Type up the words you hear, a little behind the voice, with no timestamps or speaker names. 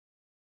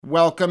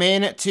Welcome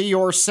in to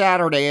your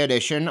Saturday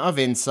edition of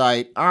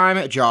Insight.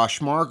 I'm Josh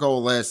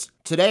Margolis.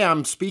 Today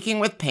I'm speaking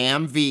with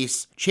Pam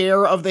Vease,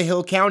 chair of the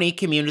Hill County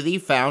Community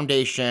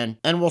Foundation.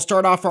 And we'll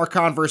start off our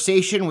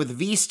conversation with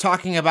Vease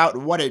talking about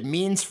what it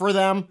means for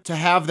them to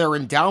have their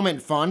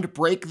endowment fund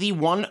break the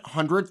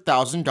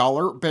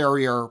 $100,000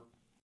 barrier.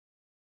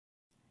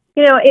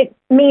 It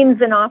means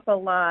an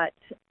awful lot.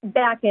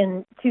 Back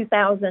in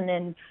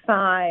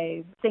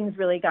 2005, things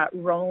really got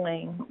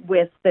rolling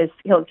with this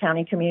Hill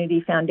County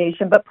Community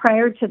Foundation. But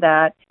prior to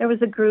that, there was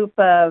a group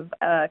of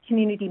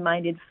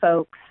community-minded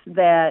folks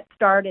that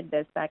started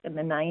this back in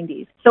the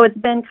 90s. So it's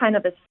been kind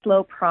of a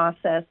slow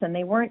process, and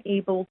they weren't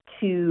able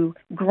to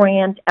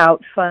grant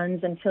out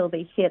funds until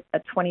they hit a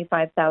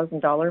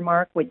 $25,000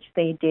 mark, which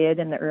they did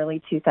in the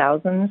early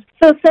 2000s.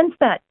 So since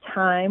that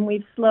time,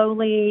 we've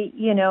slowly,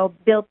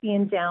 built the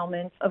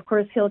endowment. Of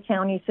course, Hill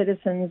County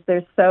citizens,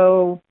 they're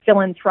so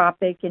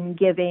philanthropic and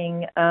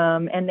giving,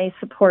 and they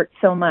support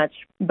so much.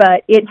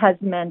 But it has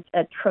meant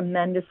a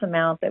tremendous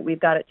amount that we've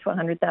got it to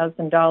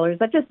 $100,000.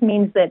 That just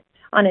means that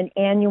on an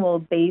annual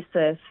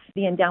basis,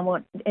 the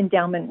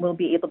endowment will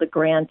be able to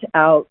grant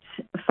out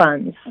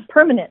funds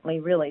permanently,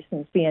 really,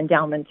 since the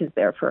endowment is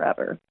there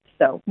forever.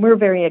 So we're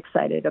very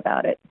excited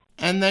about it.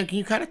 And then can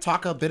you kind of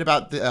talk a bit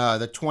about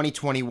the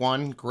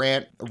 2021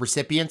 grant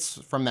recipients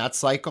from that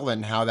cycle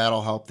and how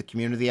that'll help the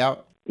community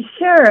out?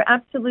 Sure,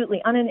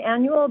 absolutely. On an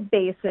annual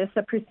basis,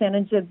 a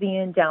percentage of the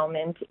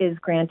endowment is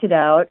granted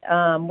out.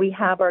 We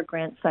have our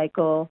grant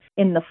cycle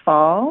in the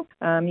fall,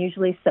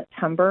 usually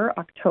September,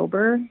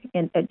 October,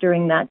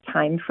 during that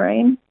time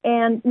frame.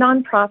 And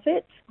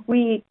nonprofits,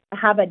 we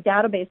have a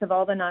database of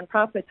all the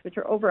nonprofits, which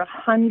are over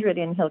 100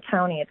 in Hill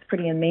County. It's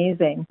pretty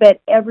amazing.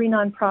 But every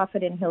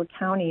nonprofit in Hill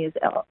County is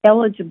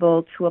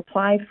eligible to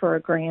apply for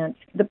a grant.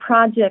 The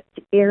project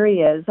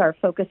areas, our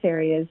focus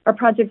areas, are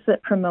projects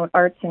that promote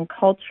arts and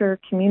culture,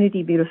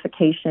 community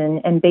beautification,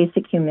 and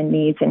basic human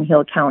needs in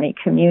Hill County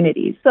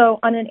communities. So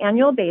on an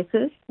annual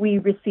basis, we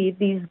receive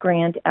these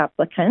grant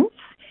applicants.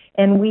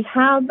 And we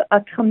have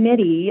a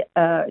committee.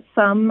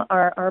 Some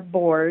are our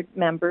board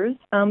members,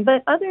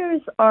 but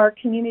others are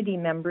community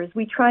members.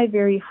 We try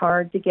very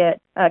hard to get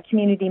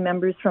community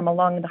members from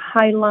along the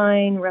High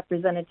Line,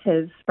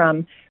 representatives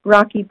from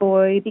Rocky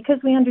Boy, because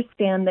we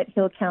understand that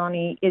Hill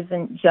County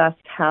isn't just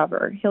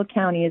Havre. Hill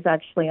County is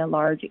actually a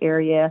large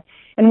area,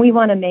 and we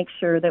want to make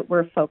sure that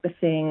we're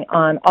focusing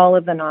on all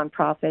of the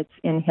nonprofits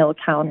in Hill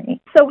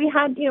County. So we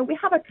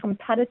have a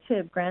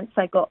competitive grant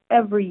cycle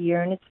every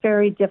year, and it's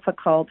very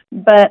difficult.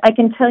 But I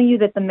can tell you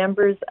that the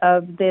members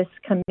of this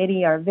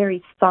committee are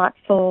very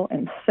thoughtful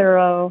and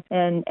thorough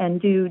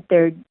and do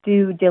their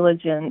due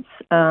diligence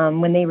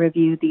when they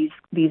review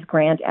these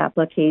grant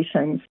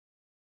applications.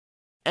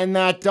 And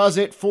that does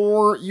it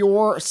for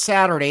your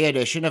Saturday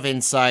edition of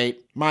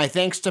Insight. My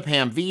thanks to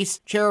Pam Vease,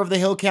 chair of the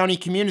Hill County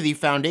Community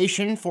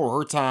Foundation, for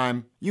her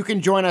time. You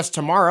can join us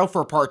tomorrow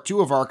for part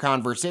 2 of our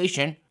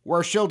conversation,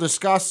 where she'll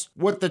discuss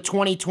what the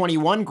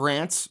 2021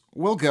 grants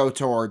will go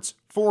towards.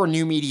 For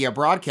New Media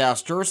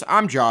Broadcasters,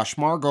 I'm Josh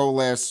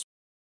Margolis.